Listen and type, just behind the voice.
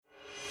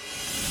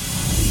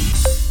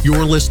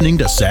You're listening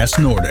to SaaS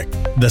Nordic,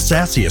 the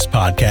sassiest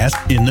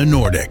podcast in the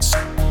Nordics.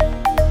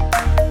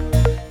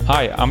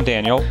 Hi, I'm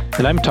Daniel.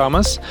 And I'm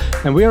Thomas,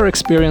 and we are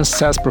experienced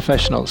SaaS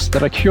professionals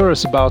that are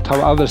curious about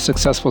how other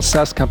successful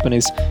SaaS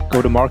companies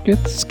go to market,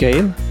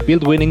 scale,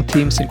 build winning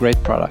teams and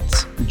great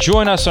products.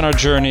 Join us on our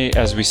journey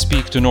as we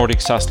speak to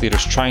Nordic SaaS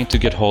leaders trying to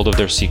get hold of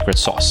their secret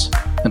sauce.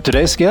 And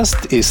today's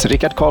guest is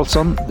Rickard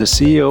Karlsson, the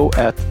CEO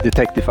at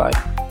Detectify.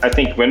 I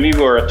think when we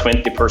were a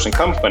 20-person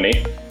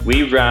company,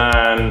 we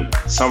ran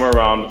somewhere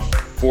around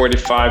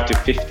 45 to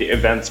 50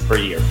 events per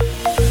year.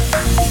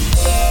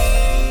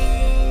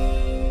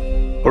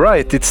 All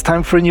right, it's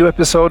time for a new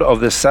episode of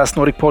the SaaS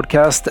Nordic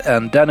podcast.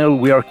 And Daniel,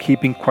 we are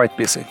keeping quite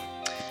busy.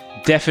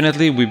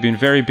 Definitely, we've been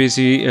very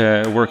busy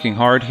working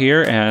hard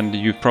here, and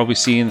you've probably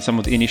seen some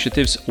of the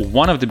initiatives.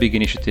 One of the big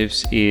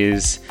initiatives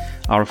is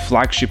our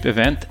flagship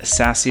event,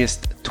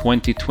 Sassiest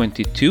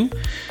 2022,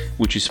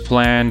 which is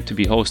planned to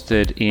be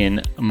hosted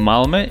in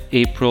Malmö,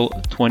 April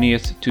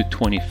 20th to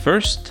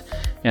 21st.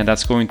 And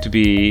that's going to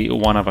be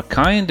one of a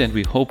kind, and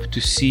we hope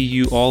to see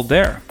you all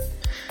there.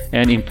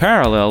 And in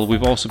parallel,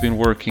 we've also been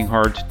working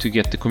hard to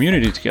get the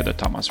community together,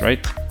 Thomas,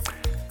 right?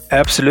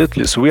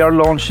 Absolutely. So we are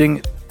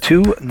launching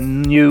 2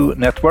 new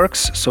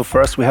networks. So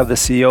first we have the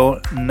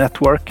CEO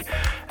network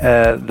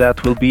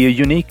that will be a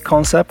unique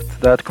concept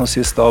that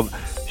consists of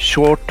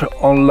short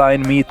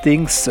online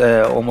meetings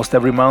almost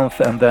every month,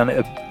 and then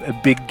a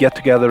big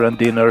get-together and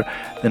dinner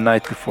the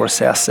night before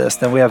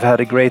SaaSest. And we have had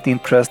a great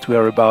interest. We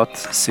are about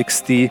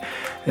 60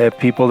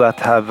 people that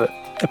have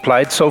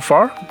applied so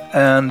far,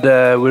 and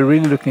we're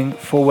really looking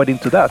forward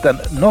into that. And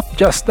not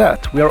just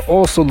that, we are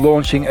also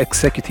launching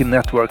executive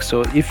networks.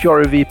 So if you're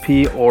a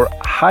VP or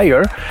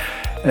higher,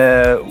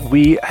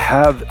 we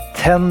have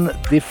 10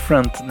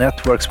 different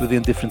networks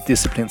within different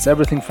disciplines,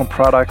 everything from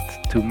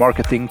product to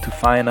marketing to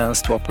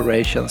finance to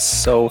operations.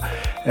 So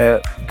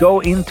go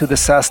into the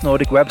SaaS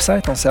Nordic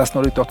website on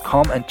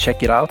saasnordic.com and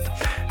check it out.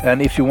 And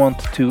if you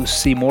want to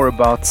see more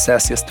about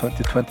Sassiest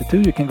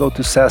 2022, you can go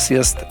to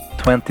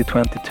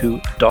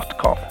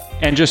sassiest2022.com.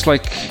 And just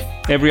like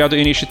every other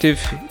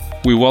initiative,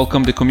 we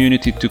welcome the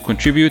community to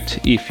contribute.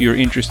 If you're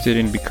interested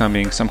in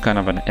becoming some kind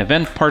of an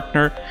event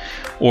partner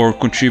or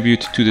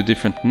contribute to the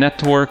different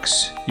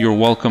networks, you're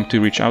welcome to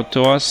reach out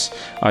to us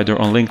either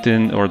on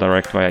LinkedIn or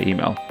direct via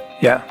email.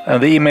 Yeah, and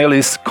the email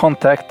is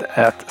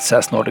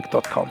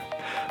contact@saasnordic.com.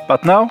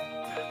 But now,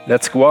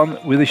 let's go on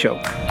with the show.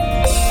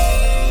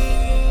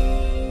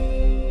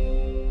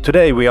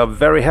 Today we are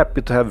very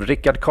happy to have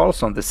Rickard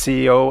Karlsson, the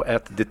CEO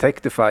at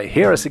Detectify,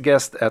 here as a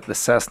guest at the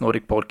SaaS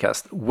Nordic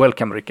podcast.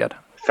 Welcome, Rickard.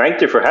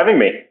 Thank you for having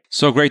me.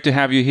 So great to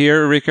have you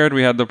here, Rickard.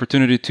 We had the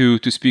opportunity to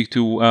speak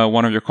to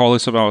one of your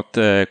colleagues about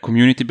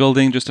community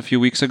building just a few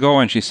weeks ago,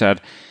 and she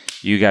said,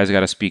 you guys got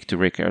to speak to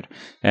Rickard.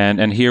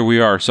 And here we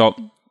are. So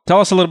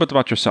tell us a little bit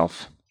about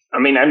yourself. I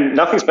mean, I'm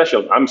nothing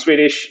special. I'm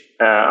Swedish.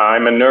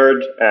 I'm a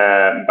nerd,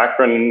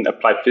 background in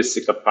applied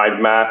physics, applied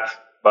math,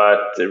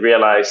 but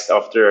realized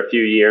after a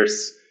few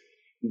years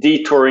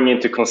detouring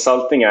into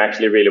consulting, I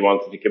actually really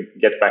wanted to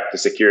get back to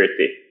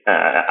security.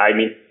 I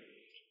mean,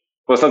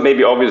 it was not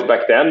maybe obvious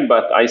back then,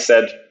 but I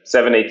said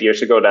 7-8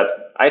 years ago that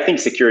I think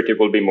security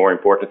will be more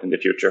important in the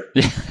future.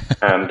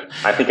 And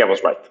I think I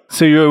was right.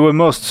 So you were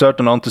most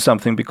certain onto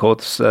something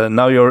because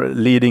now you're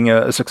leading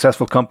a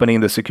successful company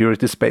in the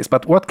security space.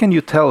 But what can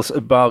you tell us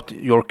about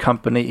your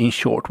company in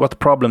short? What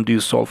problem do you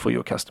solve for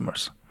your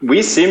customers?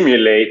 We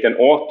simulate and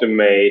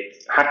automate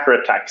hacker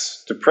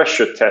attacks to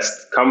pressure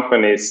test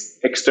companies'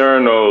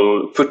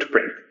 external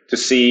footprint to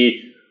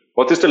see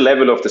what is the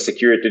level of the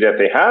security that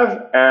they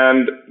have,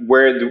 and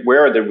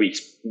where are the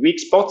weak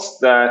spots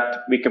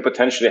that we can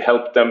potentially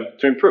help them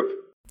to improve.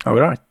 All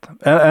right.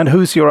 And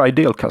who's your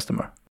ideal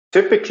customer?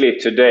 Typically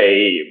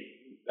today,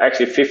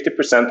 actually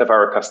 50% of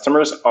our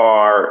customers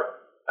are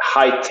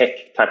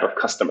high-tech type of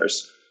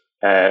customers.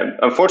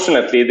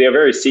 Unfortunately, they are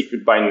very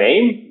secret by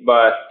name,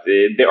 but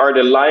they are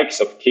the likes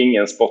of King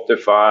and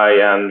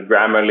Spotify and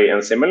Grammarly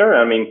and similar.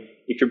 I mean,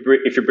 if you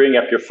bring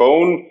up your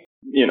phone,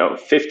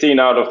 15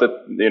 out of the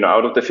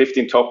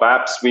 15 top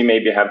apps, we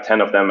maybe have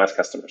 10 of them as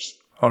customers.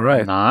 All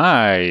right.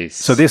 Nice.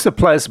 So this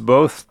applies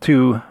both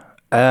to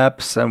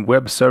apps and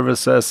web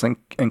services and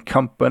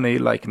company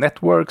like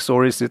networks,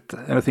 or is it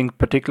anything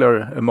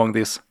particular among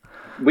these?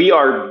 We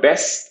are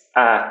best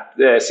at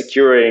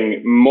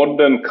securing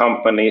modern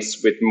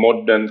companies with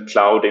modern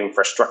cloud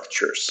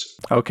infrastructures.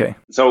 Okay.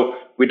 So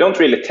we don't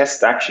really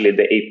test actually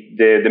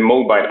the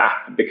mobile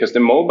app, because the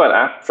mobile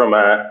app from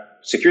a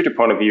security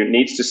point of view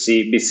needs to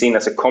be seen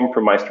as a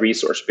compromised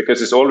resource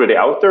because it's already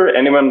out there.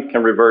 Anyone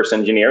can reverse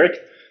engineer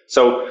it.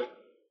 So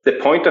the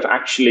point of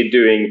actually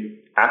doing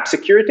app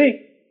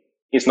security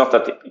is not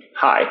that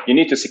high. You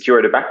need to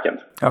secure the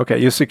backend. Okay,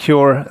 you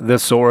secure the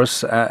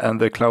source and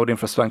the cloud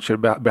infrastructure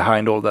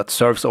behind all that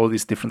serves all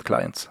these different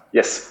clients.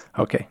 Yes.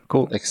 Okay,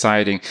 cool.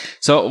 Exciting.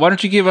 So why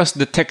don't you give us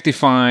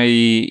Detectify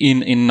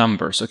in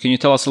numbers? So can you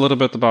tell us a little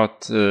bit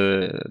about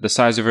the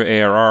size of your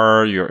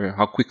ARR,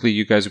 how quickly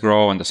you guys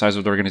grow, and the size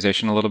of the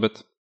organization a little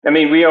bit? I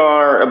mean, we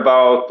are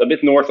about a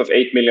bit north of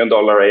 $8 million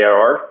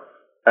ARR.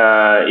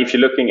 If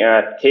you're looking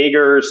at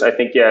CAGRs, I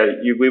think,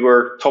 we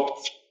were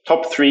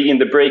top 3 in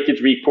the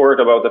Breakit report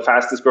about the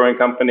fastest growing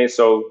companies.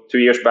 So 2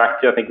 years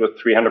back, I think it was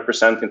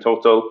 300% in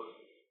total.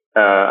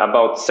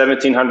 About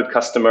 1,700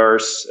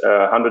 customers,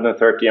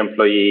 130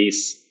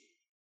 employees,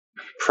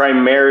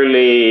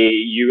 primarily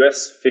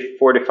US,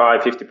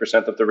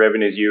 50% of the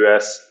revenue is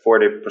US,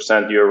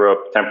 40%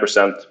 Europe,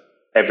 10%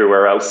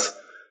 everywhere else.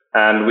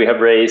 And we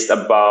have raised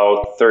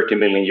about 30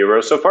 million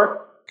euros so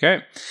far.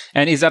 Okay.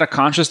 And is that a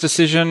conscious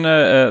decision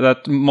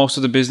that most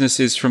of the business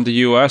is from the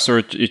US, or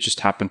it just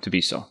happened to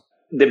be so?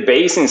 The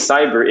base in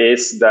cyber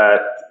is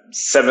that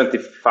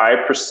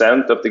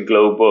 75% of the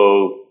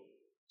global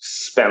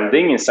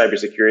spending in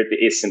cybersecurity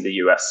is in the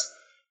US.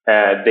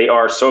 They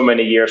are so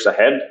many years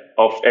ahead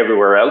of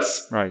everywhere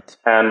else. Right.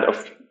 And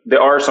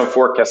there are some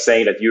forecasts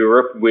saying that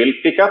Europe will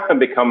pick up and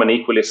become an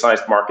equally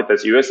sized market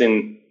as US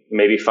in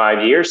maybe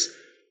 5 years.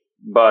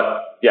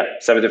 But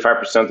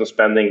 75% of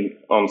spending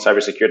on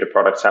cybersecurity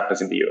products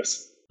happens in the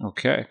US.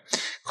 Okay,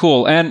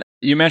 cool. And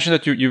you mentioned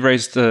that you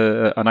raised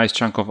a nice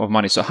chunk of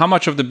money. So how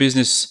much of the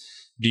business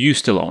do you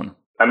still own?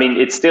 I mean,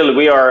 it's still,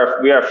 we are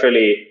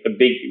fairly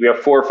big. We are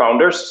 4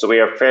 founders, so we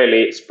are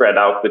fairly spread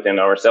out within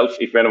ourselves.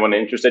 If anyone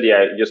is interested,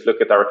 just look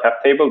at our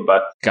cap table.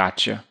 But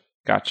Gotcha.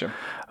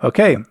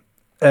 Okay,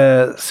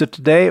 so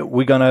today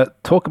we're gonna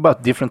talk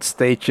about different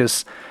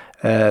stages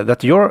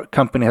that your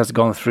company has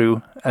gone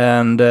through.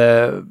 And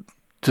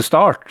to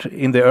start,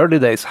 in the early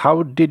days,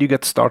 how did you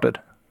get started?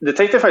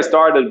 Detectify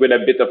started with a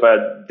bit of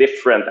a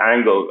different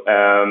angle.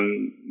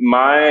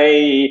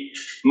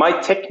 My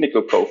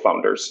technical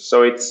co-founders,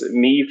 so it's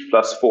me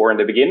plus 4 in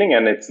the beginning,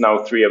 and it's now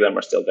 3 of them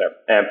are still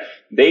there.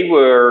 They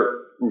were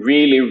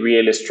really,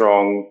 really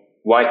strong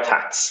white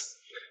hats.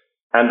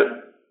 And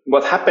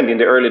what happened in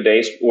the early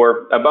days,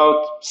 or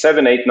about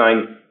 7, 8,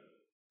 9,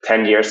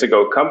 10 years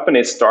ago,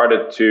 companies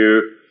started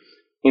to,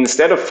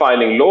 instead of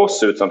filing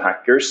lawsuits on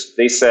hackers,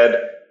 they said,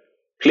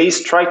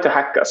 please try to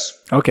hack us.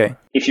 Okay.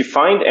 If you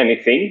find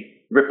anything,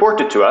 report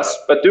it to us,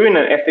 but do it in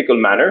an ethical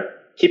manner.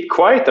 Keep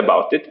quiet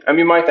about it, and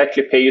we might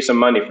actually pay you some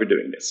money for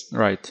doing this.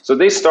 Right. So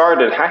they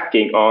started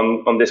hacking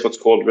on this what's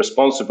called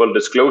responsible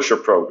disclosure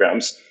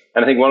programs.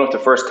 And I think one of the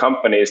first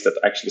companies that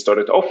actually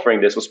started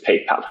offering this was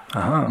PayPal.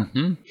 Uh-huh.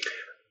 Mm-hmm.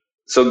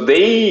 So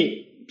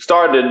they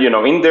started,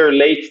 in their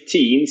late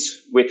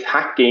teens with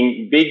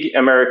hacking big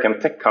American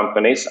tech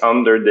companies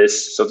under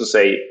this, so to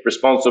say,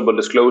 responsible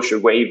disclosure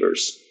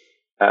waivers.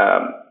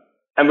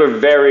 And we're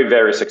very,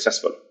 very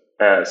successful.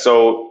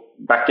 So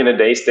back in the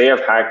days, they have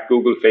hacked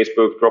Google,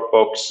 Facebook,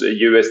 Dropbox,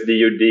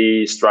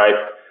 USDOD,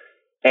 Stripe,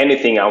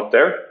 anything out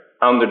there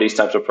under these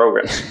types of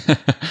programs.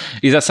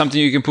 Is that something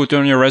you can put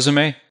on your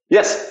resume?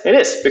 Yes, it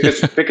is,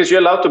 because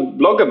you're allowed to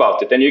blog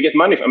about it and you get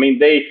money. I mean,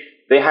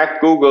 they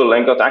hacked Google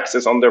and got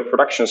access on their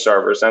production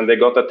servers, and they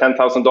got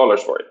 $10,000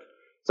 for it.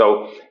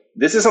 So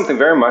this is something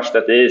very much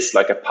that is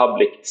like a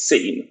public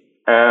scene.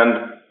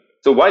 And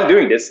so while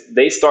doing this,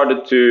 they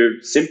started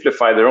to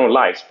simplify their own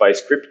lives by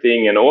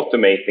scripting and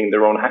automating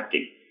their own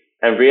hacking,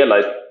 and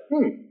realized,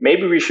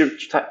 maybe we should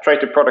try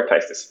to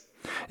productize this.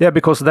 Yeah,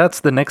 because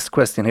that's the next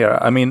question here.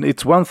 I mean,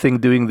 it's one thing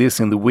doing this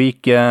in the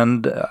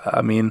weekend.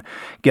 I mean,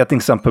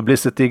 getting some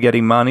publicity,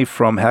 getting money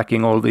from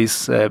hacking all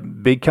these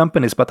big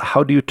companies. But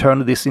how do you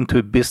turn this into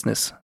a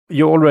business?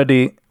 You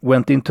already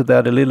went into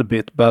that a little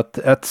bit, but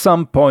at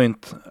some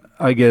point,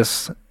 I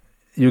guess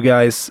you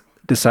guys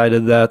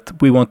decided that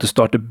we want to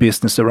start a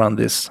business around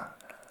this.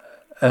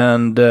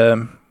 And,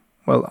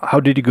 how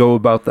did you go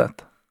about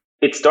that?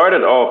 It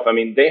started off,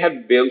 they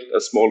had built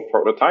a small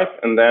prototype,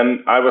 and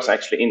then I was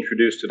actually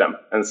introduced to them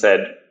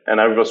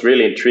and I was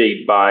really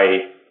intrigued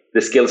by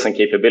the skills and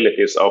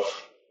capabilities of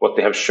what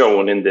they have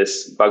shown in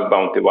this bug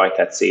bounty white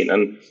hat scene.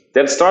 And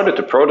they started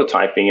to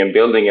prototyping and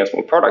building a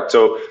small product.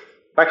 So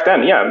back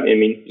then,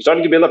 you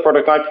started to build a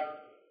prototype,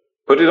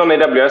 put it on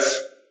AWS,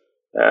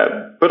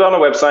 put it on a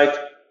website,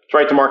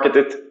 try to market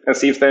it, and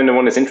see if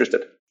anyone is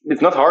interested.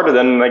 It's not harder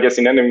than, I guess,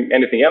 in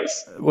anything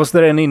else. Was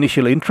there any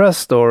initial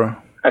interest, or?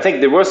 I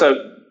think there was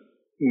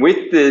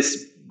with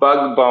this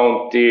bug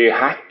bounty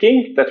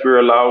hacking that we were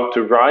allowed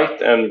to write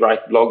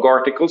blog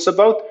articles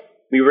about,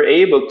 we were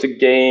able to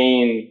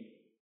gain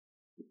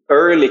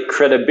early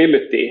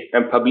credibility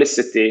and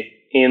publicity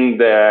in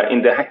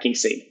the hacking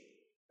scene,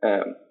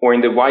 or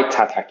in the white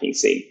hat hacking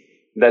scene,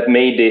 that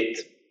made it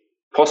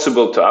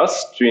possible to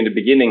us to, in the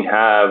beginning,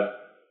 have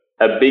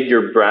a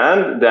bigger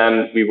brand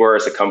than we were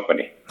as a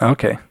company.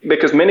 Okay.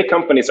 Because many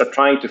companies are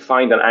trying to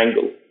find an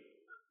angle.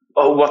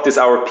 Oh, what is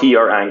our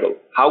PR angle?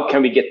 How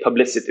can we get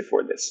publicity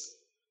for this?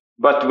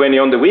 But when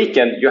you're on the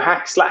weekend, you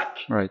hack Slack.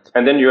 Right.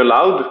 And then you're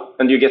allowed,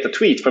 and you get a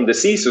tweet from the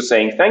CISO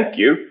saying thank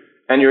you,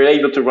 and you're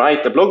able to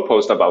write a blog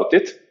post about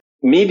it.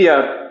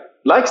 Media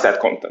likes that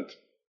content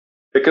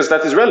because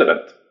that is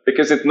relevant.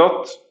 Because it's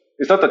not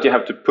that you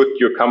have to put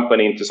your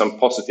company into some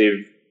positive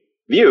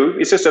view.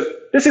 It's just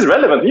that this is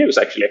relevant news,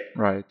 actually.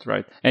 Right.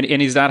 And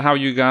is that how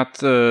you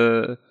got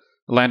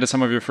landed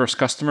some of your first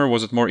customer?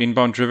 Was it more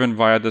inbound driven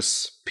via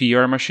this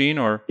PR machine,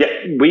 or? Yeah,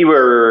 we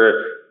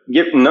were.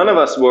 None of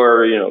us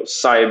were,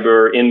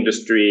 cyber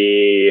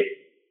industry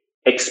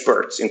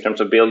experts in terms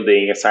of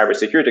building a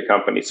cybersecurity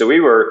company. So we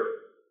were,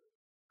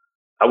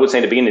 I would say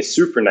in the beginning,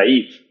 super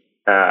naive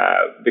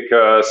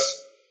because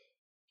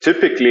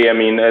typically, I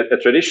mean, a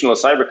traditional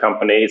cyber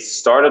company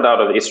started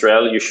out of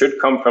Israel. You should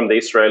come from the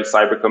Israel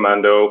Cyber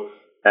Commando.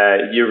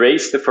 You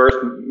raise the first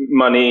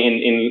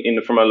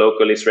money from a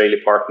local Israeli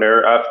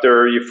partner.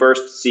 After you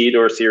first seed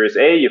or Series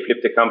A, you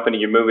flip the company,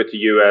 you move it to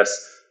US,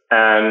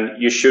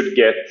 and you should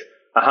get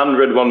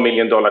 $101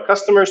 million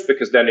customers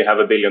because then you have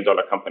 $1 billion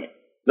company.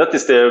 That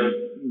is the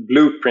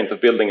blueprint of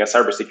building a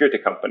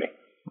cybersecurity company.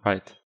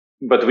 Right.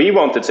 But we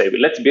wanted to say,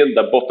 let's build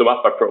a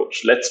bottom-up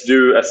approach. Let's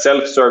do a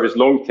self-service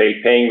long tail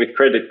paying with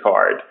credit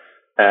card.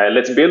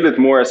 Let's build it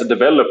more as a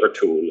developer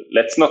tool.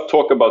 Let's not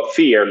talk about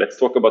fear. Let's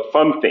talk about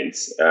fun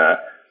things.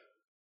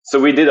 So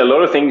we did a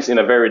lot of things in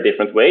a very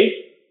different way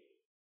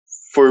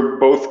for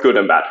both good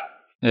and bad.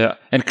 Yeah,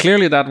 and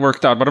clearly that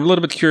worked out. But I'm a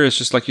little bit curious,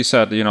 just like you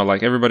said,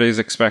 like everybody is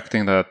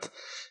expecting that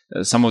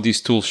some of these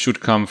tools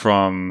should come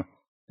from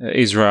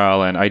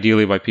Israel and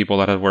ideally by people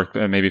that have worked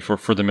maybe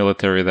for the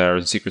military there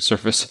and Secret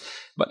Service.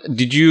 But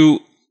did you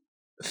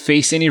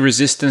face any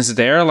resistance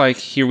there? Like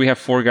here we have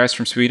 4 guys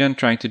from Sweden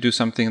trying to do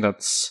something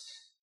that's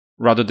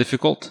rather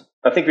difficult.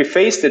 I think we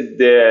faced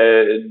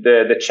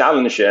the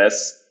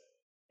challenges,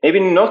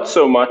 maybe not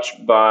so much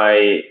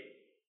by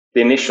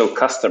the initial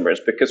customers,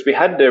 because we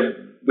had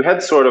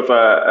sort of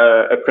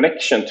a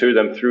connection to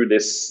them through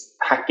this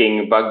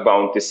hacking bug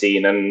bounty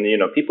scene, and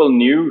people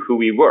knew who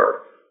we were,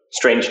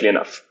 strangely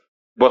enough.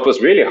 What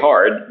was really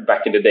hard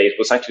back in the days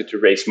was actually to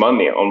raise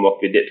money on what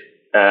we did.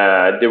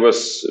 There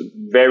was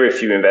very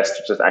few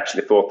investors that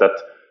actually thought that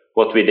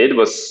what we did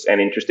was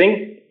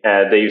interesting.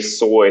 They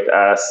saw it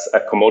as a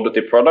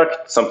commodity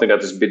product, something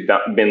that has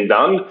been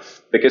done,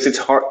 because it's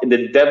hard.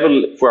 The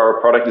devil for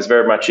our product is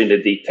very much in the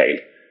detail.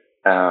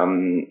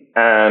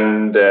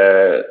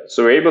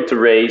 So we're able to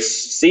raise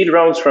seed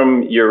rounds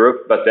from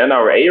Europe, but then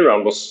our A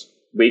round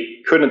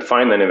we couldn't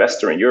find an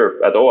investor in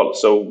Europe at all.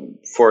 So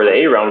for the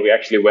A round, we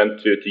actually went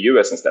to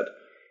US instead,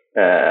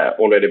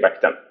 already back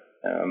then.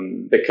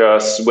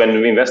 Because when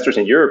investors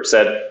in Europe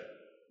said,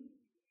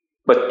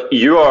 but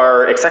you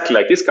are exactly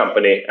like this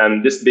company,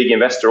 and this big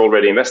investor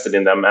already invested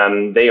in them,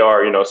 and they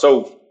are,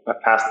 so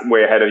past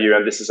way ahead of you,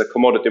 and this is a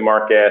commodity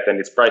market, and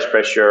it's price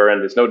pressure,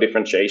 and there's no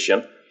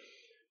differentiation.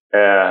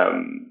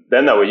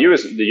 Then the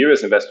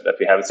US investor that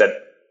we have said,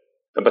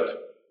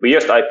 but we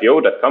just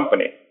IPO'd that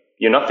company.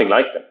 You're nothing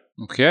like them.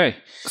 Okay.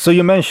 So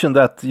you mentioned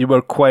that you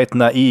were quite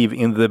naive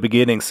in the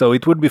beginning, so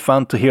it would be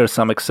fun to hear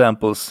some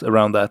examples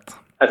around that.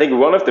 I think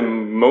one of the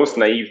most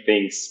naive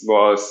things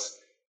was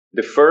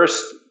the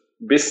first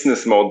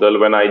business model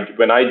when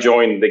I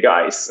joined the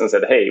guys and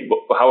said, hey,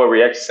 how are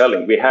we actually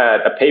selling? We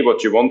had a pay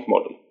what you want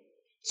model.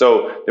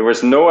 So there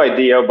was no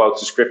idea about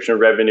subscription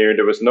revenue.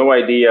 There was no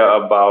idea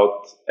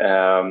about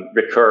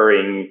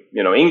recurring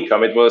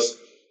income. It was,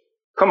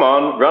 come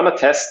on, run a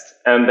test,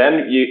 and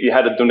then you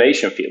had a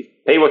donation field.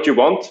 Pay what you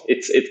want.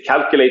 It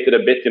calculated a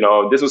bit,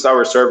 this was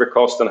our server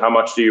cost and how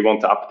much do you want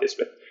to up this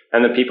with?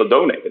 And then people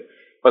donated.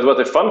 But what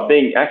the fun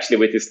thing actually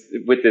with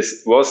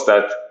this was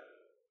that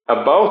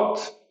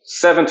about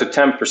 7 to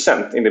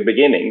 10% in the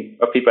beginning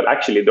of people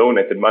actually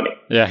donated money.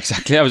 Yeah,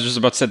 exactly. I was just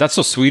about to say, that's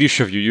so Swedish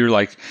of you. You're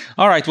like,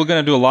 all right, we're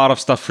going to do a lot of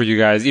stuff for you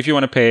guys. If you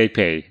want to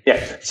pay.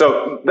 Yeah.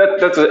 So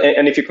that's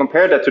and if you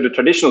compare that to the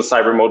traditional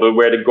cyber model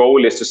where the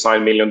goal is to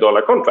sign $1 million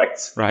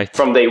contracts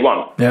from day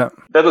one,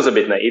 that was a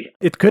bit naive.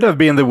 It could have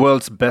been the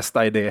world's best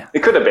idea.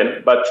 It could have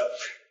been, but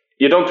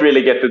you don't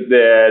really get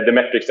the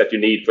metrics that you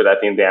need for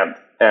that in the end.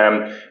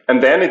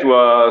 And then it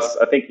was,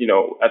 I think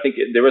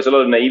there was a lot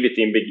of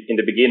naivety in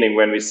the beginning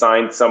when we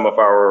signed some of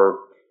our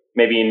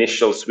maybe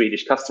initial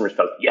Swedish customers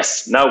felt,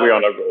 yes, now we're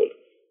on our goal.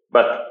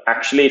 But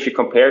actually, if you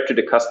compare to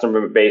the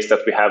customer base that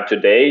we have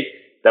today,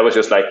 that was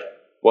just like,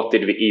 what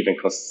did we even,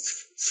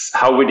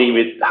 how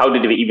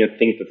did we even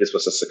think that this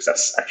was a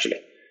success actually?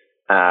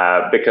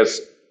 Because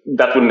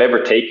that would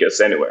never take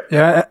us anywhere.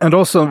 Yeah, and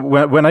also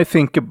when I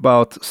think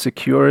about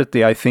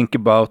security, I think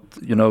about,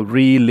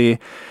 really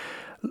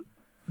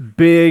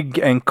big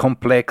and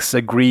complex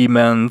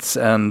agreements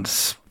and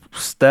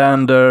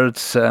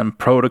standards and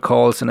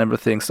protocols and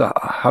everything. So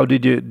how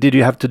did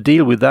you have to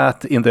deal with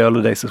that in the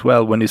early days as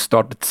well when you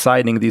started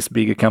signing these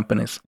bigger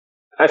companies?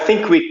 I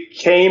think we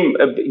came,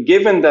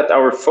 given that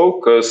our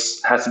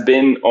focus has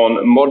been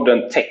on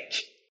modern tech,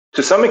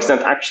 to some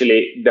extent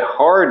actually the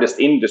hardest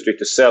industry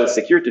to sell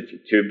security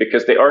to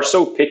because they are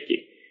so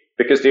picky,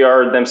 because they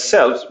are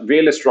themselves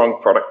really strong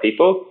product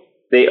people.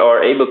 They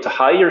are able to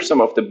hire some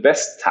of the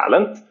best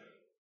talent.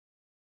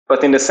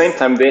 But in the same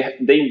time,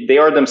 they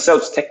are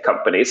themselves tech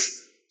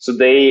companies, so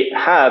they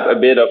have a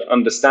bit of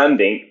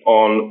understanding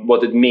on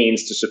what it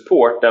means to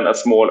support then a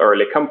small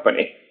early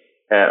company.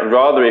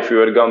 Rather, if you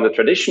had gone the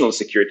traditional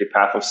security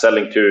path of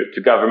selling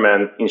to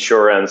government,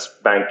 insurance,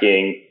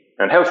 banking,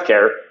 and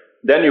healthcare,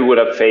 then you would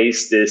have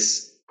faced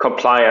these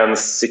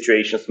compliance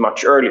situations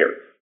much earlier.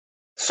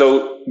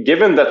 So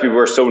given that we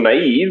were so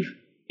naive,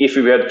 if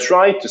we had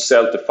tried to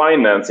sell to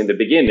finance in the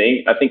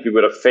beginning, I think we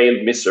would have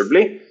failed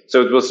miserably.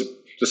 So it was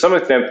to some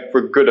extent,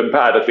 for good and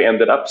bad, that we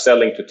ended up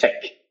selling to tech.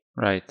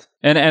 Right.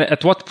 And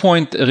at what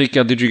point,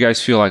 Rika, did you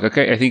guys feel like,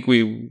 okay, I think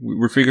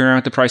we're figuring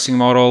out the pricing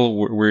model,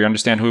 we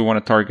understand who we want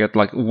to target?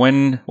 Like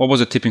what was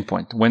the tipping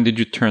point? When did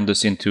you turn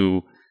this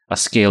into a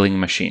scaling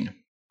machine?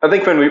 I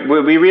think when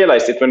we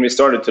realized it when we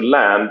started to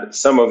land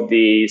some of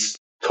these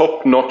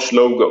top-notch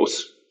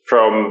logos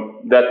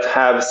that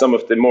have some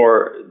of the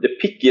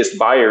pickiest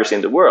buyers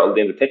in the world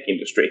in the tech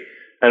industry.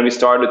 And we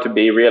started to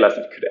realize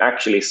that we could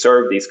actually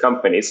serve these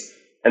companies,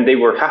 and they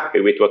were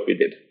happy with what we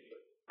did.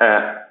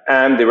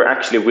 And they were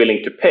actually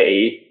willing to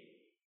pay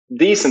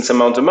decent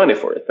amount of money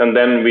for it. And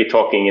then we're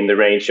talking in the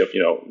range of,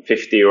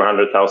 $50,000 or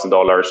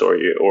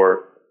 $100,000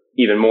 or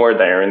even more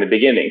there in the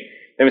beginning.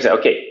 Then we say,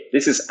 okay,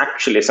 this is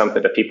actually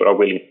something that people are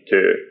willing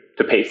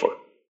to pay for.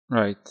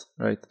 Right.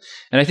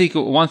 And I think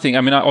one thing,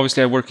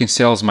 obviously I work in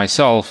sales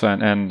myself,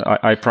 and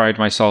I pride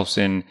myself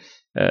in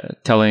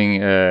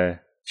telling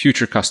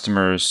future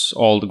customers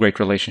all the great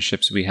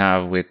relationships we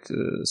have with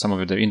some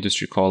of their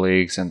industry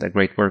colleagues and the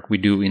great work we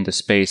do in the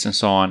space and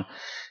so on.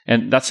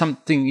 And that's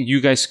something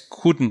you guys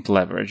couldn't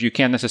leverage. You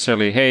can't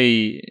necessarily,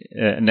 hey,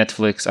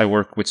 Netflix, I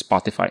work with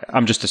Spotify.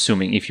 I'm just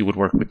assuming if you would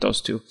work with those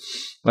two.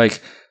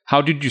 Like,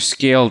 how did you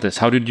scale this?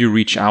 How did you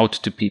reach out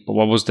to people?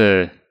 What was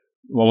the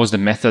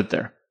method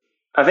there?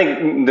 I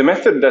think the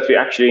method that we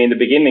actually, in the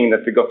beginning,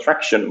 that we got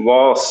traction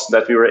was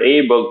that we were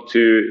able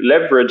to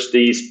leverage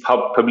these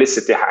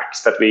publicity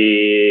hacks that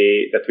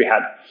we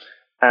had.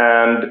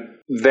 And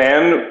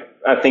then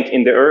I think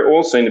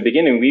also in the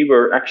beginning, we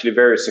were actually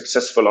very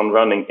successful on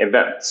running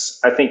events.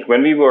 I think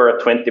when we were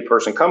a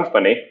 20-person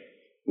company,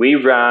 we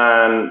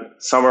ran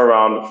somewhere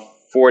around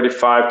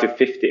 45 to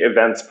 50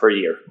 events per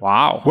year.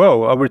 Wow.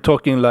 Whoa, are we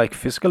talking like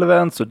physical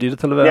events or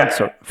digital events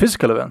or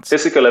physical events?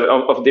 Physical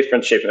of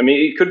different shapes.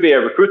 It could be a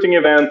recruiting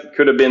event. It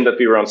could have been that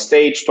we were on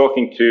stage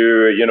talking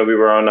to, we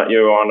were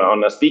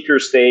on a speaker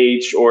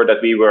stage, or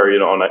that we were,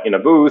 in a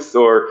booth,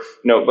 or,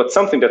 but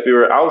something that we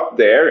were out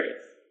there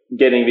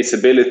getting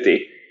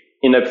visibility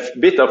in a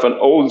bit of an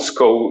old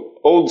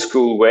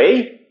school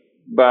way.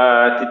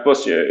 But it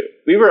was,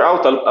 we were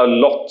out a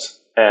lot.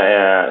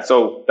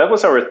 So that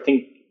was our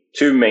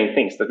two main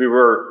things, that we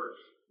were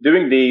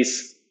doing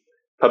these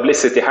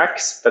publicity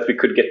hacks that we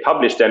could get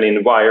published then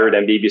in Wired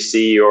and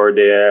BBC or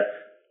the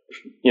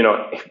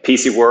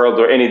PC World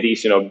or any of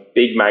these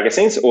big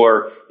magazines,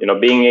 or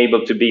being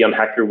able to be on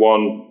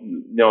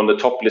HackerOne, on the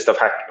top list of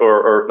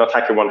or not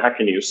HackerOne,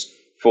 Hacker News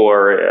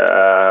for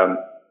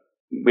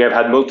we have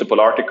had multiple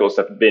articles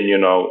that have been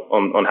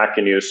on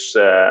Hacker News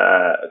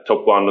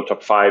top 1 or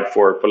top 5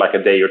 for like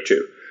a day or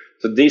two.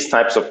 So these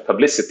types of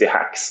publicity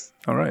hacks.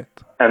 All right.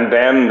 And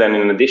then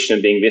in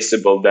addition, being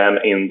visible then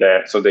in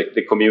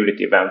the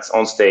community events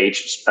on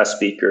stage as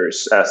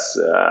speakers,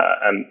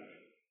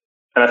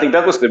 and I think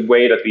that was the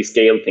way that we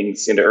scaled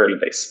things in the early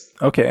days.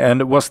 Okay,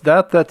 and was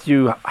that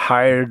you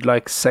hired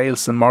like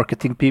sales and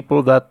marketing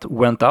people that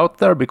went out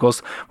there?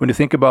 Because when you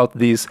think about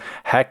these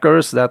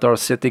hackers that are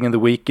sitting in the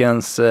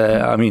weekends,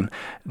 doing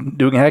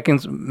hacking,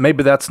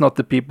 maybe that's not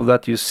the people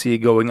that you see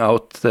going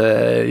out,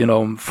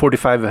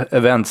 45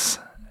 events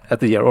at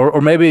the year,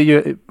 or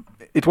maybe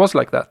it was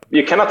like that.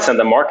 You cannot send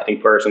a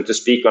marketing person to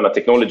speak on a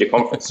technology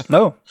conference.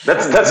 No,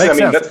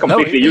 that's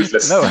completely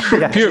useless. No,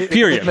 yeah,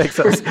 period. Makes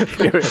sense.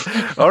 Period.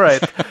 All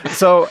right.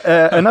 So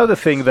another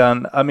thing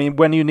then,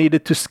 when you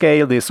needed to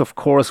scale this, of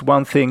course,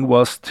 one thing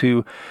was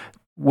to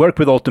work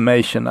with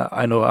automation.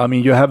 I know.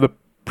 You have a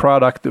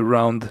product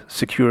around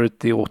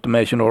security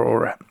automation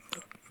or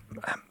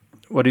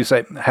what do you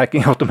say,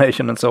 hacking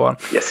automation and so on.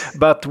 Yes.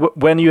 But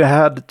when you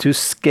had to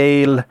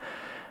scale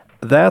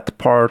that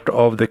part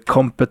of the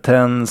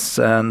competence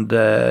and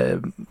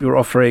your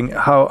offering,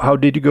 how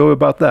did you go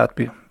about that?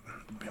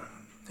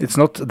 It's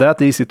not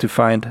that easy to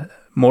find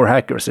more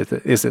hackers,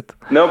 is it?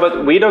 No,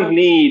 but we don't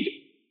need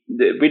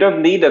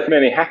that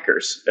many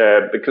hackers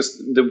because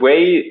the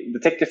way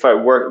Detectify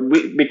work,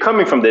 we're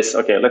coming from this.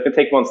 Okay, let me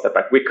take one step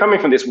back. We're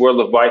coming from this world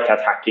of white hat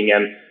hacking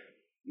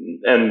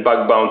and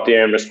bug bounty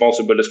and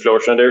responsible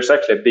disclosure, and there's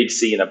actually a big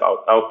scene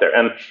out there.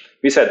 And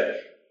we said,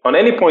 on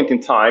any point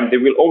in time, there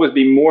will always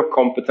be more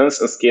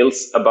competence and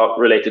skills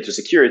related to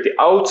security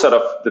outside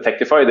of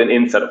Detectify than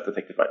inside of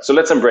Detectify. So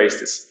let's embrace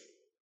this.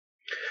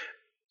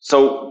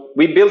 So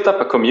we built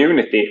up a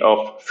community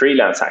of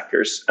freelance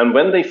hackers, and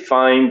when they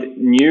find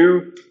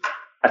new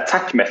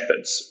attack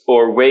methods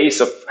or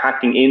ways of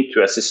hacking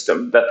into a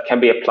system that can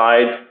be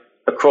applied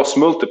across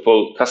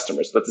multiple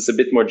customers, that is a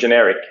bit more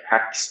generic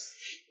hacks,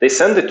 they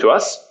send it to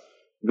us.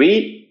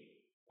 We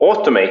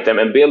automate them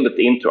and build it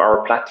into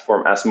our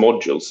platform as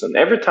modules. And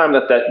every time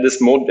that this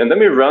module, and then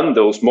we run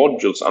those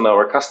modules on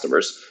our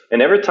customers.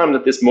 And every time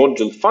that this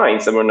module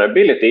finds a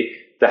vulnerability,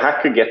 the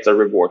hacker gets a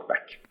reward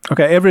back.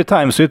 Okay, every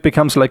time, so it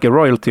becomes like a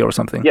royalty or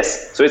something.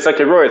 Yes, so it's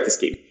like a royalty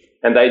scheme.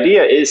 And the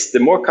idea is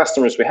the more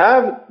customers we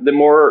have, the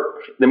more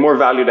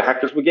value the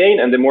hackers will gain,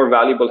 and the more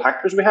valuable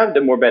hackers we have, the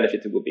more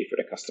benefit it will be for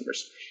the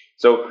customers.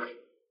 So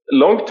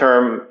long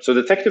term, so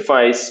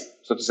Detectify's,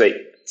 so to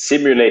say,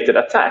 simulated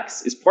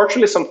attacks is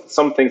partially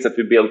some things that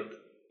we built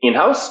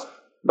in-house,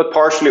 but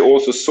partially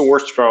also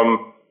sourced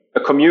from a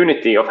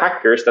community of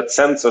hackers that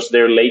sends us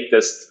their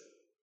latest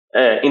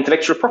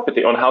intellectual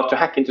property on how to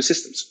hack into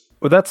systems.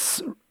 Well,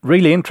 that's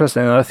really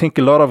interesting. I think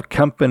a lot of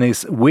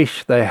companies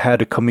wish they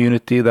had a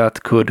community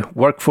that could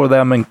work for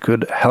them and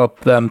could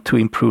help them to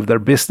improve their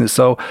business.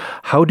 So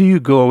how do you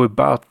go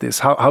about this?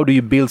 How do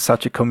you build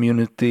such a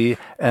community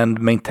and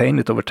maintain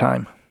it over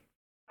time?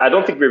 I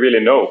don't think we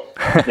really know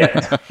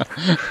yet.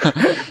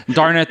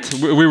 Darn it,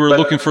 we were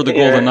looking for the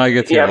golden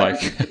nugget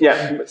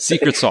here,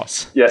 secret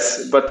sauce.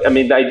 Yes, but I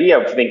mean, the idea,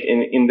 I think,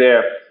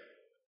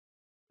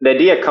 the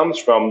idea comes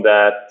from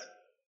that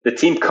the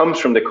team comes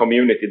from the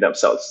community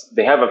themselves.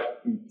 They have a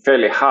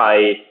fairly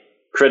high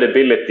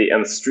credibility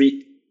and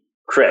street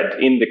cred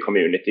in the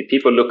community.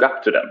 People look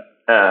up to them.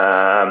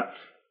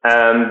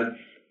 And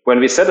when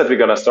we said that we're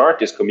going to start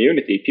this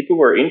community, people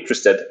were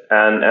interested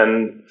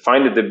and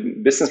find the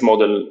business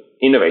model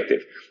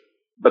innovative.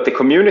 But the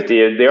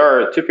community, they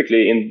are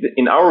typically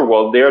in our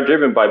world, they are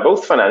driven by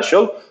both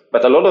financial,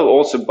 but a lot of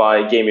also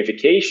by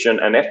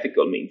gamification and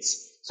ethical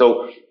means.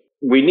 So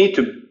we need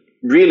to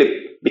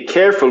really be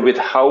careful with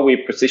how we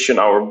position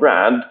our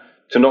brand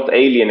to not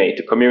alienate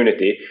the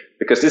community,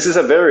 because this is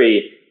a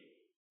very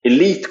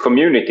elite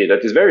community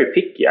that is very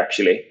picky,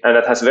 actually, and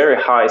that has very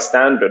high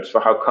standards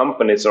for how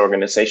companies or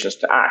organizations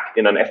to act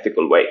in an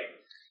ethical way.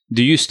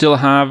 Do you still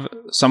have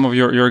some of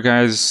your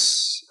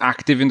guys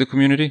active in the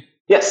community?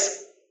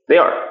 Yes, they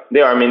are.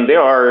 I mean, they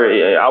are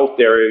out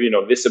there,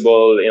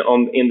 visible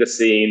in the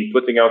scene,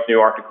 putting out new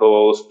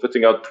articles,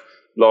 putting out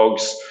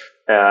blogs,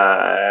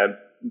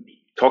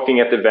 talking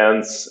at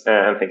events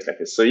and things like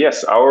this. So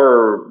yes,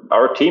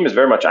 our team is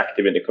very much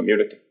active in the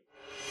community.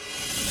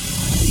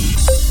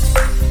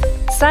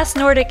 SaaS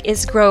Nordic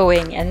is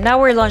growing, and now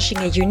we're launching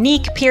a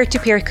unique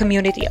peer-to-peer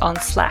community on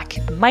Slack.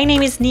 My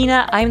name is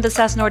Nina, I'm the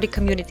SaaS Nordic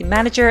community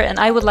manager, and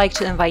I would like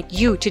to invite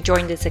you to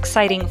join this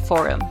exciting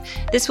forum.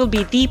 This will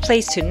be the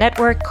place to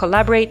network,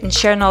 collaborate, and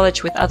share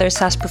knowledge with other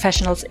SaaS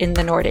professionals in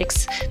the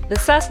Nordics. The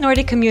SaaS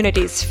Nordic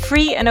community is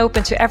free and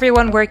open to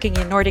everyone working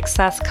in Nordic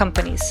SaaS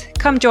companies.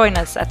 Come join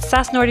us at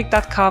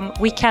saasnordic.com.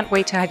 We can't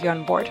wait to have you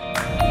on board.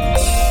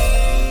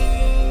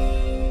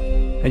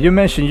 And you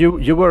mentioned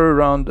you were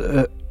around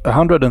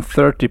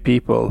 130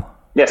 people.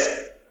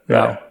 Yes.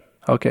 Yeah.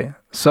 Okay.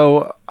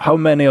 So how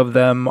many of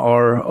them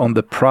are on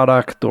the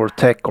product or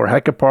tech or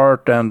hacker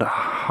part, and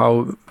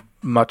how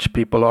much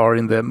people are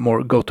in the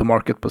more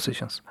go-to-market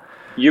positions?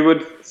 You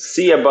would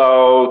see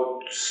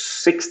about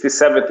 60,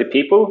 70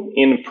 people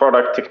in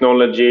product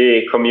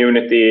technology,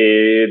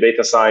 community,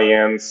 data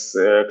science,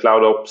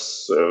 cloud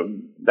ops,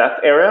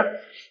 that area.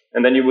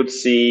 And then you would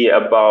see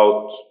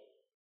about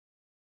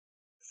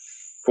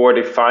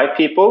 45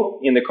 people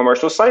in the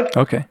commercial side.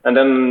 Okay. And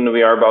then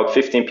we are about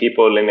 15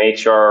 people in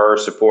HR,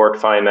 support,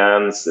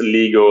 finance,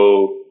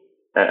 legal,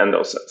 and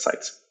those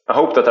sites. I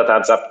hope that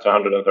adds up to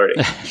 130.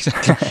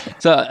 Exactly.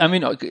 So, I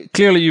mean,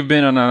 clearly you've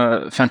been on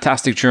a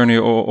fantastic journey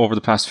over the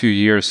past few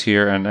years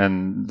here,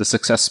 and the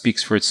success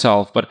speaks for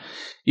itself. But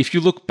if you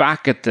look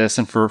back at this,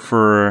 and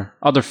for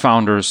other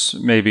founders,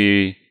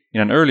 maybe in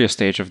an earlier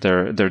stage of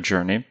their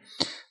journey,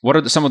 what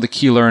are some of the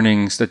key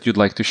learnings that you'd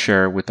like to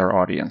share with our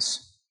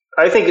audience?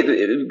 I think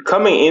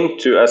coming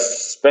into a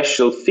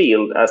special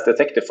field as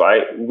Detectify,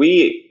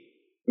 we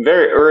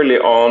very early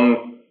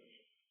on,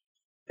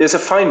 there's a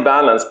fine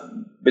balance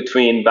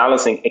between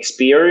balancing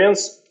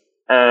experience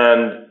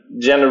and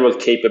general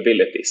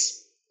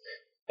capabilities.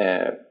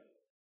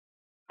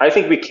 I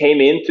think we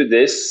came into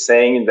this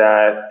saying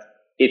that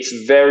it's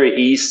very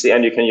easy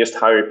and you can just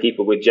hire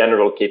people with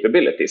general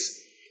capabilities.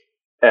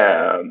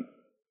 But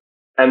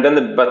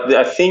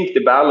I think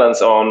the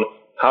balance on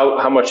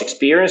how much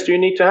experience do you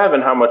need to have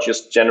and how much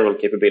just general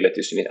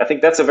capabilities you need. I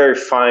think that's a very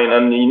fine,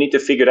 and you need to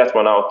figure that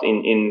one out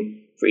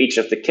for each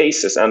of the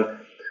cases. And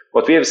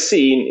what we have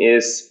seen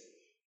is,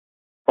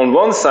 on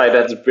one side,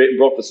 that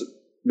brought us,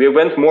 we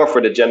went more for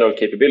the general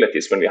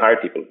capabilities when we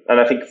hired people. And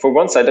I think for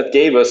one side, that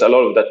gave us a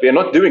lot of that. We are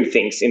not doing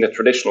things in the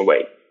traditional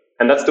way.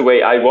 And that's the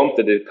way I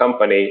wanted the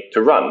company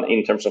to run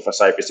in terms of our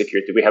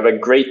cybersecurity. We have a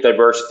great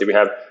diversity. We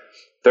have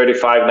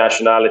 35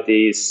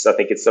 nationalities. I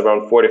think it's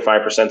around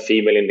 45%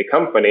 female in the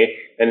company.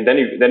 And then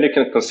you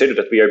can consider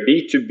that we are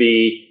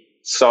B2B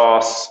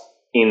SaaS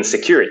in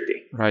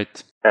security.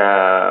 Right.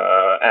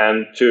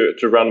 And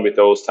to run with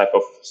those type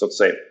of, so to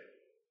say,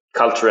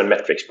 culture and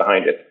metrics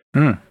behind it.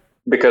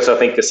 Because I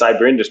think the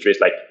cyber industry is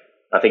like,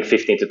 I think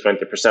 15 to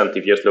 20%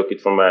 if you just look at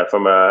it from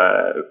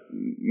a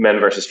men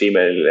versus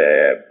female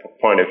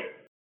point of view.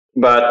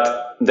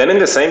 But then in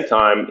the same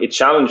time, it's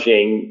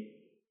challenging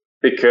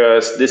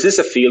because this is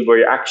a field where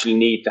you actually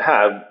need to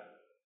have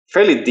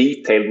fairly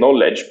detailed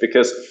knowledge,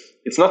 because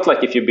it's not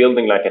like if you're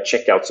building like a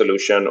checkout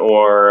solution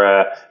or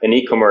an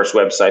e-commerce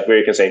website where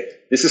you can say,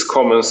 this is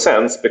common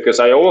sense because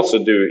I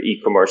also do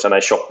e-commerce and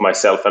I shop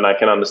myself and I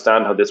can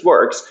understand how this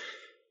works.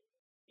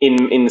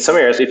 In some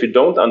areas, if you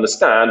don't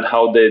understand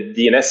how the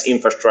DNS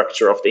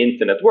infrastructure of the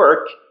internet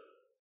work,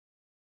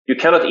 you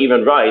cannot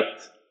even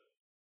write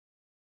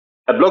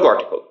a blog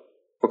article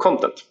for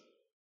content.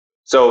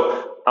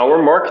 So our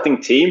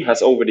marketing team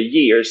has over the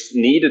years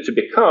needed to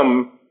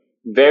become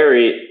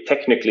very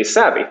technically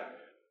savvy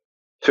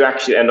to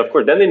actually, and of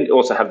course, then they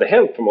also have the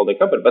help from all the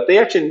company, but they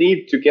actually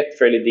need to get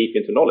fairly deep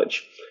into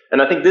knowledge.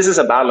 And I think this is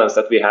a balance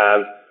that we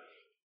have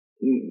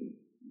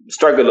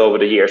struggled over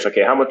the years.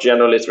 Okay, how much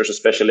generalist versus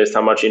specialist,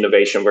 how much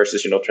innovation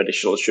versus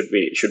traditional should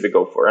we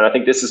go for? And I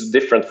think this is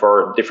different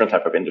for different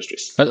type of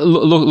industries.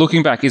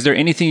 Looking back, is there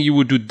anything you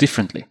would do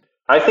differently?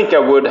 I think I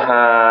would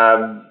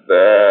have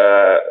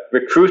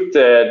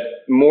recruited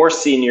more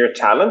senior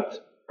talent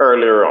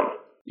earlier on.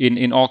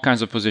 In all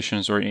kinds of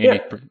positions or in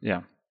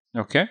yeah.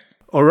 Okay.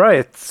 All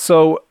right.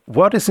 So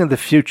what is in the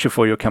future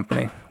for your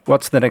company?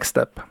 What's the next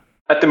step?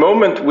 At the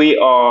moment, we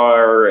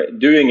are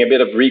doing a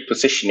bit of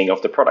repositioning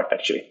of the product,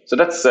 actually. So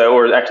that's,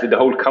 or actually the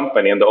whole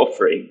company and the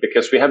offering,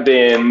 because we have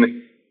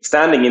been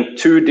standing in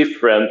two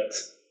different,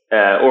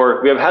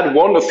 or we have had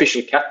one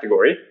official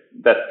category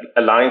that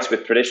aligns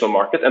with traditional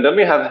market, and then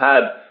we have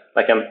had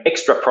like an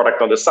extra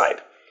product on the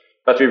side.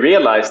 But we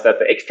realized that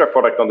the extra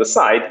product on the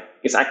side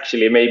is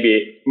actually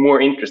maybe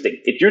more interesting.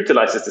 It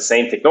utilizes the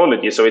same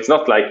technology, so it's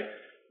not like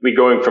we're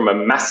going from a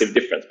massive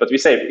difference. But we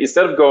say,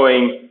 instead of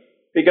going,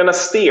 we're going to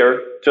steer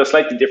to a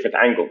slightly different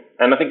angle.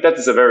 And I think that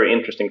is a very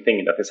interesting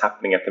thing that is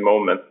happening at the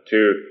moment,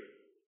 to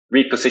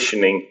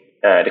repositioning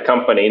the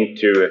company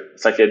into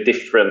slightly a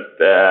different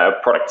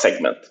product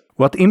segment.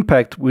 What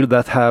impact will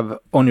that have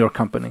on your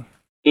company?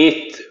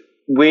 It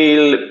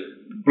will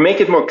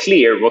make it more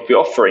clear what we're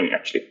offering,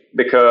 actually,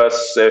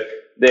 because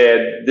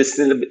this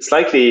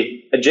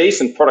slightly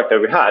adjacent product that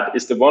we had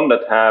is the one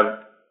that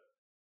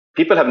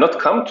people have not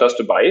come to us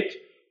to buy it,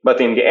 but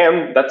in the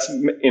end, that's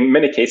in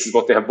many cases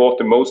what they have bought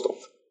the most of.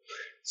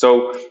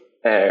 So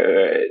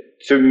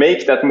to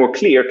make that more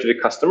clear to the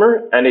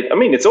customer, and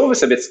it's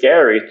always a bit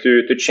scary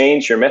to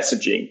change your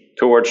messaging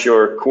towards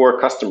your core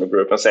customer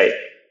group and say,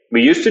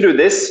 we used to do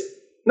this,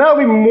 now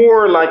we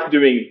more like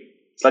doing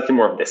slightly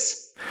more of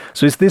this.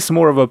 So is this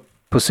more of a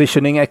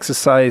positioning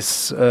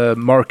exercise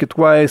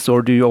market-wise,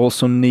 or do you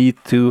also need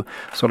to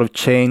sort of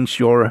change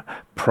your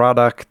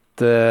product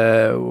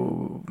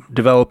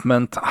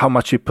development, how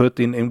much you put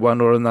in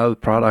one or another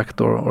product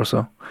or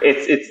so?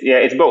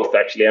 It's both,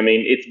 actually.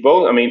 It's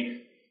both.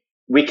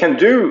 We can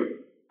do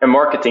a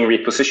marketing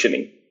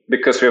repositioning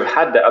because we've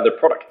had the other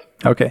product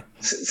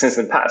since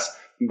in the past.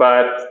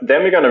 But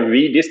then we're going to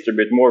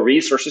redistribute more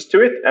resources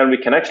to it, and we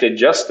can actually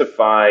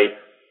justify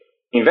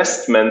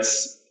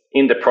investments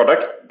in the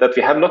product that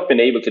we have not been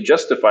able to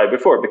justify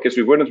before because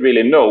we wouldn't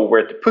really know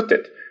where to put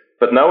it.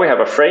 But now we have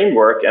a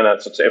framework and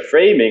a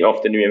framing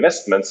of the new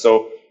investment.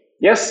 So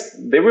yes,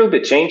 there will be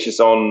changes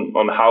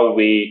on how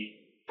we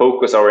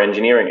focus our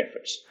engineering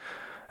efforts.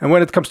 And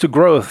when it comes to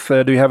growth,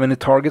 do you have any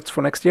targets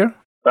for next year?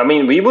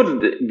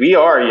 We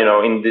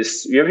are, in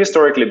this, we have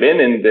historically been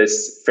in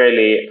this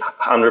fairly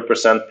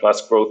 100%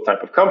 plus growth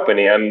type of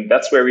company, and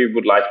that's where we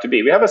would like to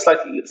be. We have a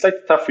slightly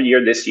tougher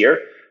year this year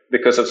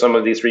because of some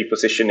of these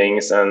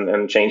repositionings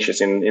and changes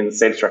in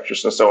sales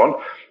structures and so on.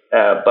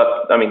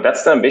 But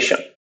that's the ambition.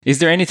 Is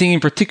there anything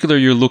in particular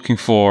you're looking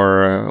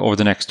for over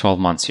the next 12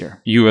 months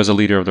here, you as a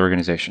leader of the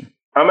organization?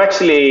 I'm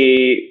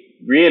actually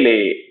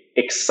really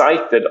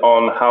excited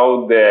on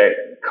how the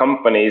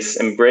company is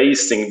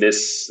embracing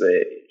this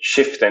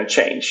shift and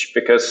change,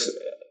 because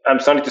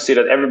I'm starting to see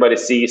that everybody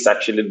sees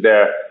actually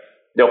the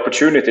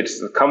opportunities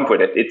that come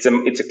with it. It's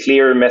a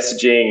clear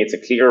messaging, it's a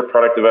clear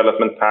product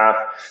development path.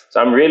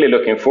 So I'm really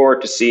looking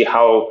forward to see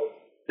how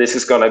this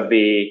is going to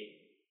be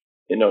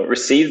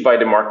received by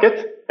the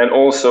market and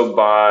also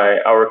by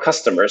our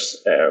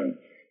customers.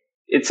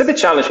 It's a bit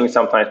challenging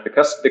sometimes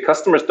because the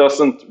customers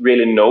doesn't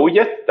really know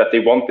yet that they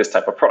want this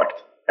type of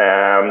product.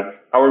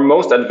 Our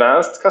most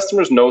advanced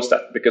customers knows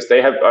that because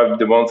they are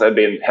the ones that have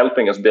been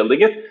helping us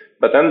building it.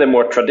 But then the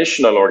more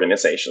traditional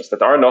organizations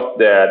that are not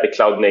the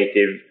cloud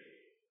native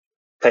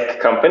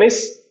tech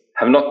companies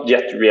have not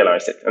yet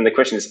realized it. And the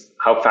question is,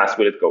 how fast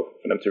will it go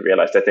for them to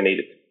realize that they need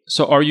it?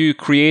 So are you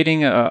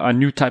creating a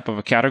new type of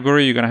a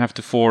category? You're going to have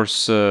to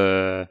force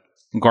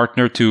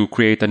Gartner to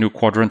create a new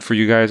quadrant for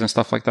you guys and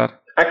stuff like that?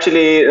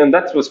 Actually, and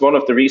that was one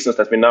of the reasons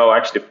that we're now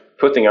actually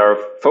putting our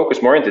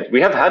focus more into it.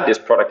 We have had this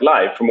product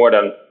live for more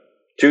than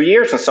 2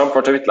 years, and some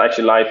part of it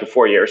actually live for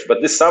 4 years.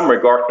 But this summer,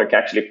 Gartner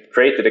actually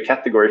created a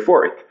category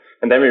for it.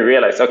 And then we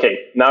realized, okay,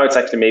 now it's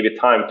actually maybe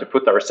time to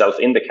put ourselves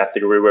in the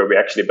category where we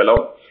actually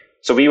belong.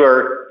 So we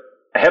were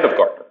ahead of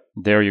Gartner.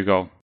 There you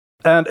go.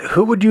 And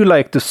who would you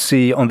like to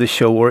see on the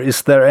show, or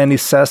is there any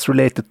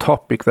SaaS-related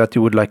topic that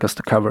you would like us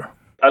to cover?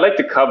 I like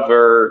to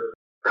cover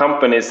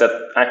companies that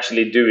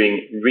actually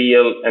doing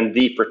real and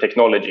deeper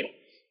technology.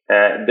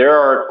 There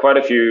are quite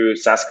a few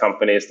SaaS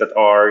companies that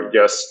are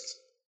just,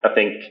 I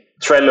think,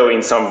 Trello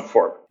in some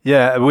form.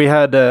 Yeah, we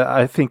had,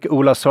 I think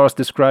Ola Sars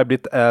described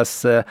it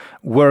as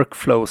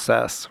workflow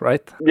SaaS,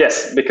 right?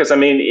 Yes, because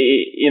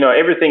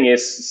everything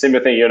is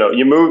similar thing.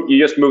 You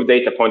just move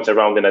data points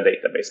around in a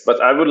database.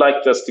 But I would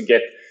like us to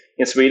get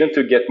in Sweden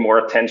to get more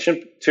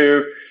attention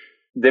to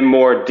the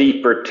more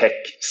deeper tech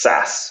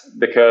SaaS,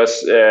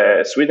 because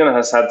Sweden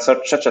has had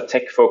such a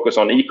tech focus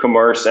on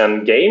e-commerce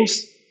and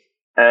games.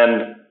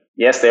 And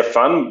yes, they're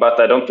fun, but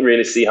I don't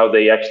really see how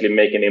they actually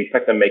make an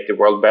impact and make the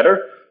world better.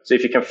 So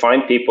if you can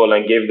find people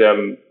and give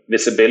them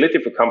visibility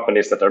for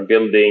companies that are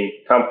building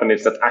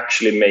companies that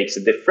actually makes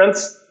a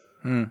difference,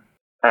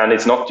 and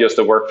it's not just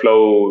a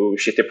workflow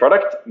shitty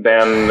product,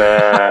 then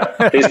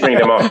please bring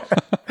them on.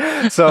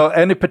 So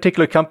any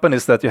particular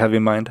companies that you have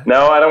in mind?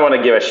 No, I don't want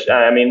to give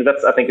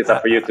I think it's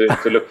up for you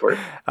to look for it.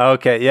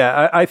 Okay,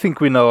 yeah, I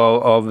think we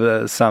know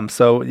of some.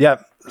 So yeah,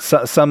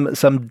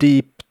 some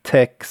deep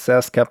tech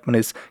SaaS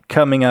companies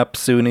coming up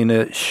soon in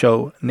a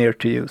show near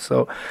to you.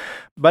 So,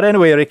 but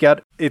anyway,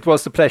 Rickard, it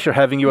was a pleasure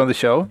having you on the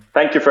show.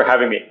 Thank you for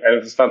having me. And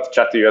it was fun to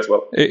chat to you as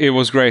well. It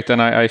was great.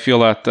 And I feel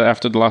that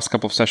after the last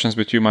couple of sessions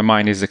with you, my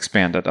mind is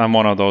expanded. I'm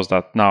one of those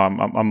that now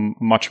I'm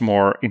much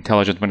more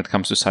intelligent when it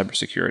comes to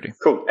cybersecurity.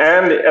 Cool.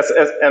 And as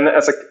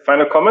a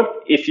final comment,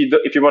 if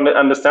you want to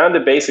understand the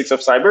basics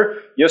of cyber,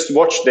 just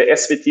watch the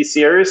SVT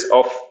series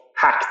of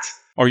Hacked.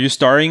 Are you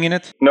starring in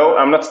it? No,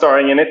 I'm not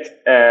starring in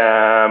it.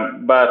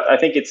 But I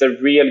think it's a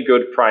real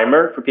good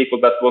primer for people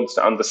that wants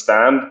to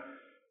understand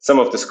some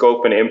of the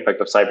scope and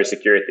impact of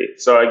cybersecurity.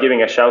 So I'm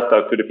giving a shout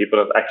out to the people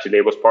that actually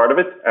was part of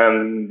it,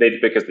 and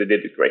because they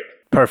did it great.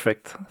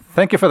 Perfect.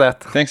 Thank you for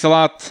that. Thanks a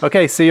lot.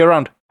 Okay, see you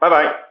around.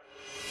 Bye-bye.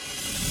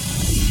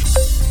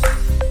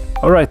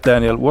 All right,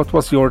 Daniel, what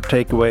was your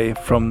takeaway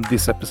from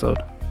this episode?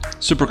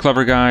 Super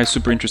clever guys,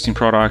 super interesting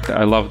product.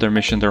 I love their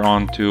mission they're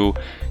on to.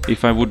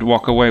 If I would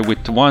walk away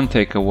with one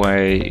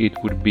takeaway, it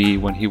would be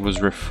when he was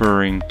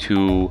referring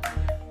to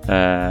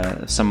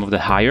some of the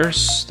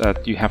hires,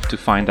 that you have to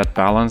find that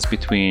balance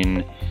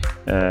between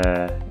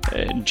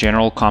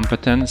general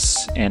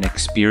competence and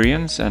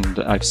experience. And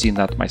I've seen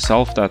that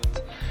myself, that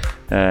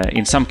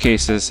in some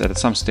cases, at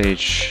some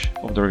stage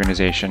of the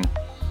organization,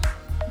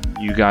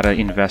 you gotta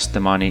invest the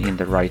money in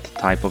the right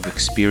type of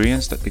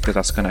experience, because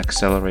that's gonna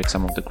accelerate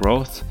some of the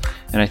growth.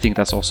 And I think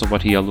that's also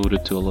what he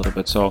alluded to a little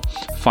bit. So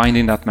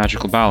finding that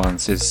magical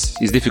balance is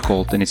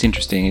difficult, and it's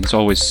interesting. It's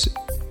always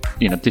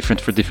different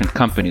for different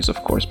companies, of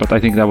course, but I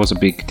think that was a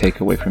big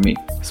takeaway for me.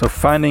 So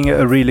finding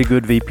a really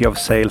good VP of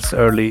sales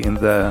early in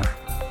the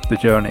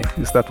journey,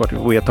 is that what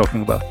we are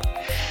talking about?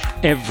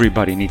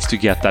 Everybody needs to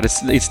get that.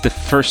 It's the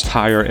first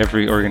hire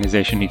every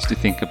organization needs to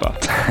think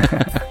about.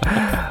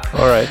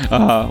 All right.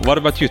 What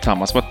about you,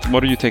 Thomas? What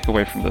do you take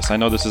away from this? I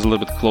know this is a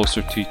little bit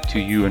closer to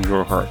you and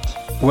your heart.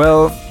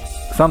 Well,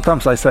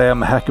 sometimes I say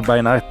I'm a hacker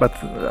by night, but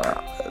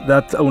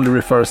that only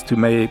refers to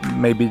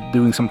maybe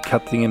doing some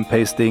cutting and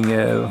pasting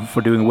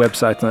for doing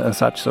websites and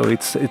such. So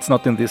it's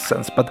not in this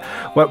sense. But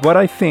what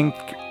I think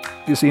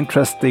is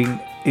interesting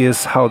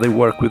is how they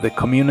work with the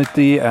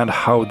community and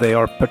how they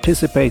are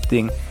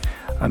participating,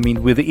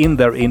 within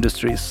their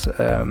industries.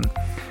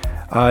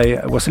 I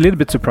was a little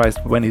bit surprised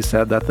when he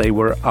said that they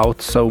were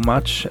out so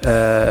much,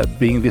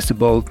 being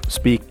visible,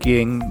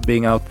 speaking,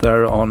 being out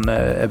there on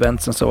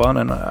events and so on.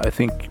 And I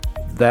think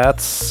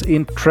that's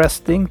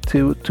interesting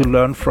to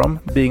learn from,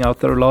 being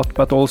out there a lot,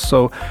 but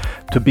also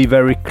to be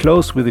very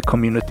close with the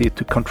community,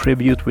 to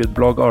contribute with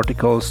blog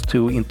articles,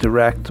 to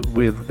interact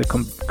with the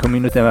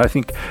community. And I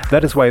think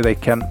that is why they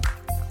can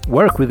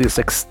work with this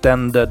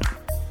extended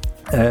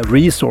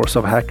resource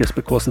of hackers,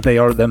 because they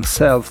are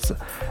themselves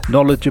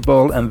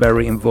knowledgeable and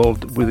very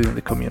involved within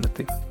the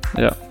community.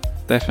 Yeah,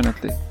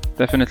 definitely.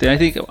 I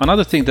think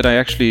another thing that I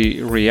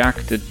actually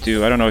reacted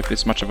to, I don't know if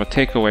it's much of a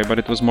takeaway, but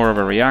it was more of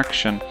a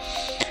reaction.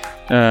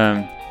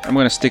 I'm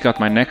going to stick out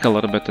my neck a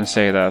little bit and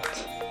say that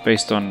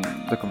based on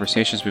the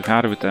conversations we've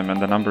had with them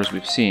and the numbers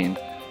we've seen,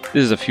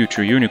 this is a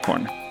future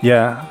unicorn.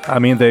 Yeah,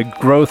 the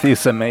growth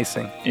is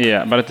amazing.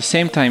 Yeah, but at the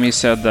same time, he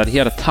said that he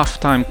had a tough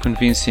time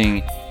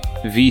convincing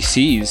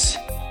VCs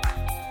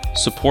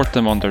support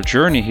them on their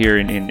journey here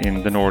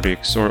in the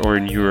Nordics or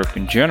in Europe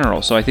in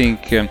general. So I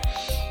think,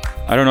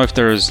 I don't know if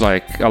there's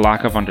like a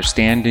lack of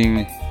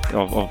understanding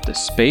of the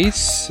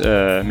space.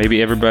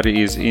 Maybe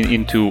everybody is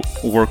into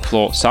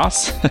workflow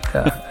SaaS.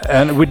 Yeah.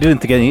 And we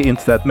didn't get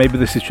into that. Maybe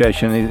the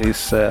situation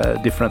is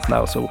different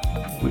now, so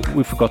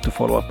we forgot to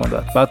follow up on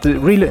that. But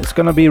really, it's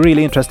going to be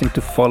really interesting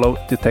to follow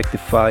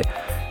Detectify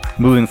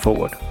moving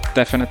forward.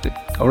 Definitely.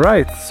 All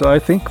right, so I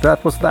think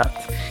that was that.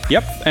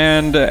 Yep,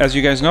 and as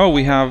you guys know,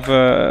 we have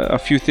a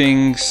few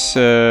things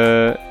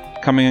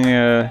coming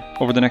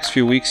over the next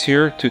few weeks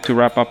here to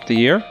wrap up the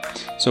year.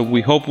 So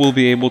we hope we'll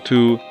be able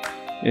to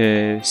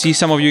see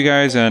some of you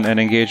guys and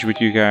engage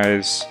with you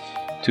guys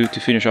to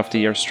finish off the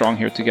year strong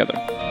here together.